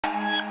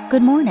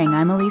Good morning,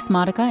 I'm Elise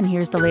Modica, and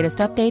here's the latest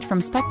update from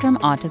Spectrum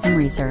Autism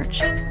Research.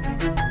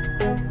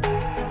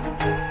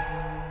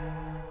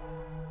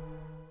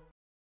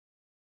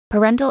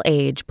 Parental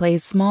age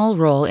plays small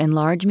role in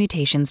large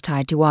mutations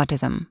tied to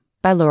autism,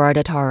 by Laura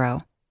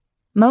Dattaro.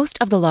 Most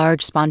of the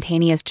large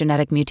spontaneous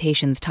genetic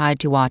mutations tied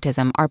to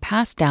autism are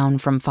passed down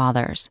from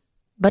fathers.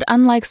 But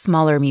unlike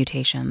smaller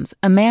mutations,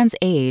 a man's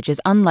age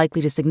is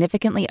unlikely to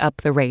significantly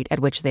up the rate at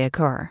which they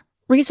occur.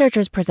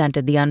 Researchers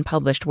presented the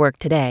unpublished work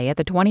today at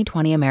the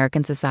 2020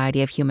 American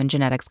Society of Human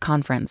Genetics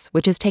Conference,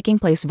 which is taking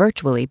place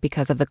virtually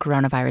because of the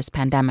coronavirus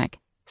pandemic.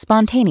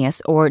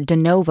 Spontaneous or de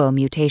novo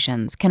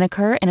mutations can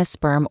occur in a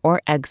sperm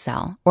or egg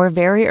cell or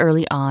very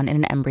early on in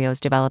an embryo's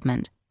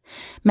development.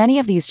 Many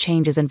of these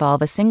changes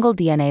involve a single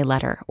DNA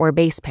letter or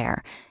base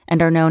pair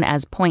and are known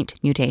as point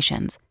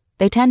mutations.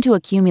 They tend to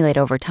accumulate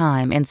over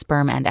time in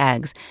sperm and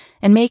eggs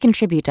and may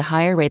contribute to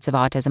higher rates of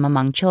autism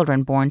among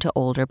children born to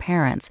older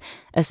parents,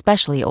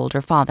 especially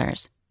older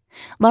fathers.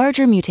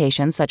 Larger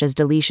mutations such as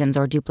deletions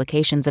or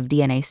duplications of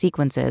DNA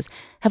sequences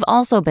have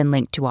also been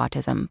linked to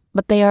autism,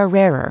 but they are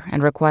rarer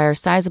and require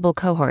sizable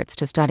cohorts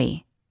to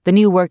study. The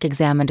new work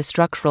examined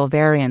structural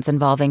variants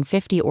involving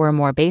 50 or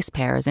more base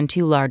pairs in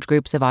two large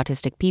groups of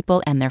autistic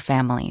people and their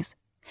families.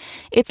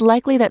 It's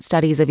likely that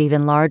studies of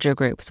even larger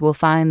groups will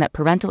find that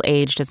parental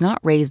age does not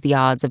raise the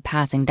odds of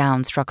passing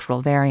down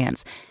structural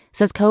variants,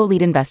 says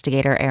co-lead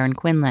investigator Aaron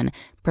Quinlan,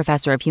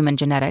 professor of human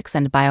genetics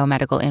and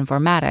biomedical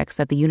informatics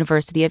at the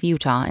University of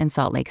Utah in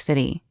Salt Lake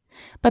City.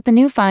 But the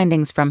new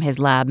findings from his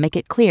lab make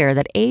it clear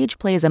that age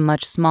plays a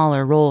much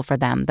smaller role for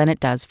them than it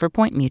does for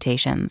point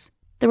mutations.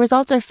 The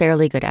results are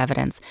fairly good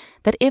evidence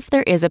that if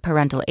there is a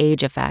parental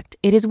age effect,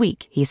 it is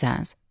weak, he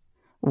says.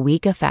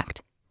 Weak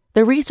effect.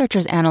 The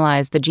researchers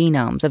analyzed the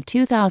genomes of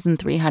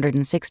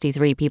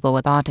 2,363 people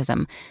with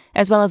autism,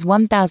 as well as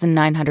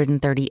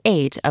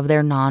 1,938 of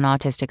their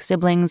non-autistic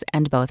siblings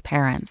and both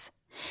parents.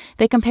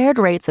 They compared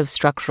rates of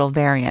structural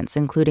variants,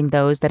 including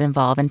those that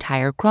involve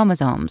entire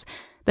chromosomes.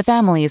 The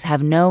families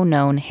have no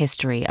known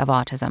history of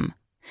autism.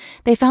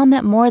 They found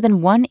that more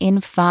than 1 in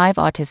 5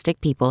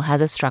 autistic people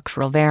has a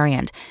structural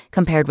variant,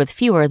 compared with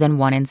fewer than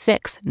 1 in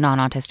 6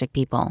 non-autistic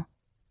people.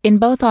 In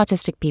both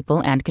autistic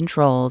people and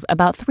controls,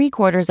 about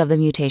 3/4 of the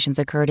mutations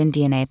occurred in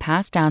DNA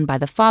passed down by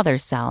the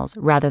father's cells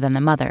rather than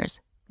the mother's.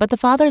 But the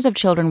fathers of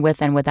children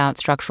with and without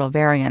structural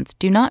variants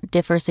do not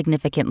differ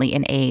significantly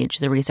in age,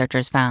 the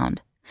researchers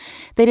found.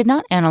 They did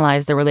not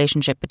analyze the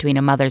relationship between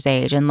a mother's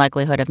age and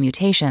likelihood of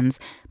mutations,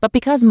 but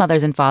because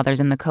mothers and fathers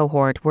in the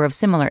cohort were of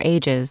similar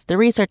ages, the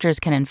researchers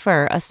can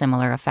infer a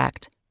similar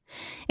effect.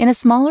 In a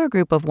smaller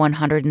group of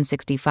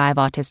 165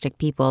 autistic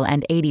people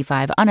and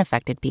 85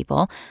 unaffected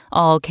people,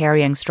 all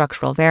carrying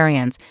structural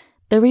variants,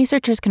 the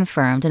researchers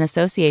confirmed an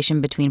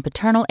association between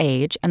paternal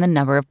age and the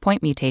number of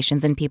point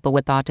mutations in people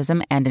with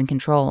autism and in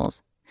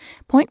controls.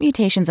 Point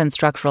mutations and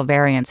structural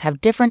variants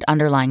have different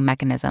underlying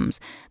mechanisms.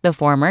 The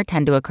former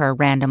tend to occur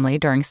randomly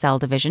during cell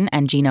division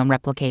and genome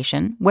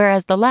replication,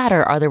 whereas the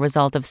latter are the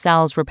result of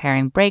cells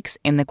repairing breaks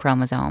in the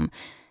chromosome.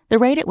 The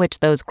rate at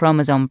which those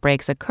chromosome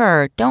breaks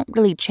occur don't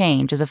really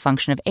change as a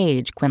function of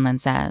age, Quinlan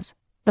says.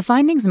 The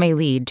findings may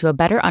lead to a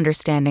better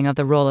understanding of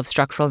the role of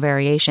structural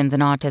variations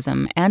in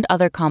autism and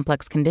other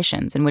complex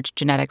conditions in which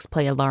genetics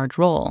play a large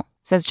role,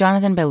 says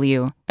Jonathan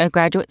Bellew, a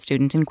graduate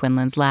student in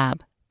Quinlan's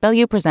lab.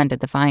 Bellew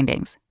presented the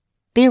findings.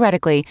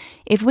 Theoretically,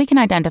 if we can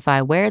identify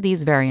where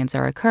these variants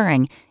are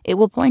occurring, it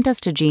will point us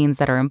to genes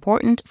that are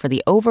important for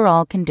the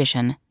overall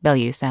condition,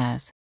 Bellew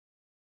says.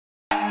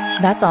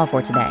 That's all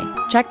for today.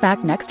 Check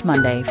back next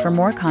Monday for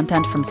more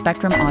content from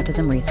Spectrum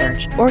Autism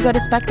Research or go to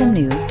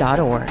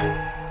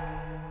spectrumnews.org.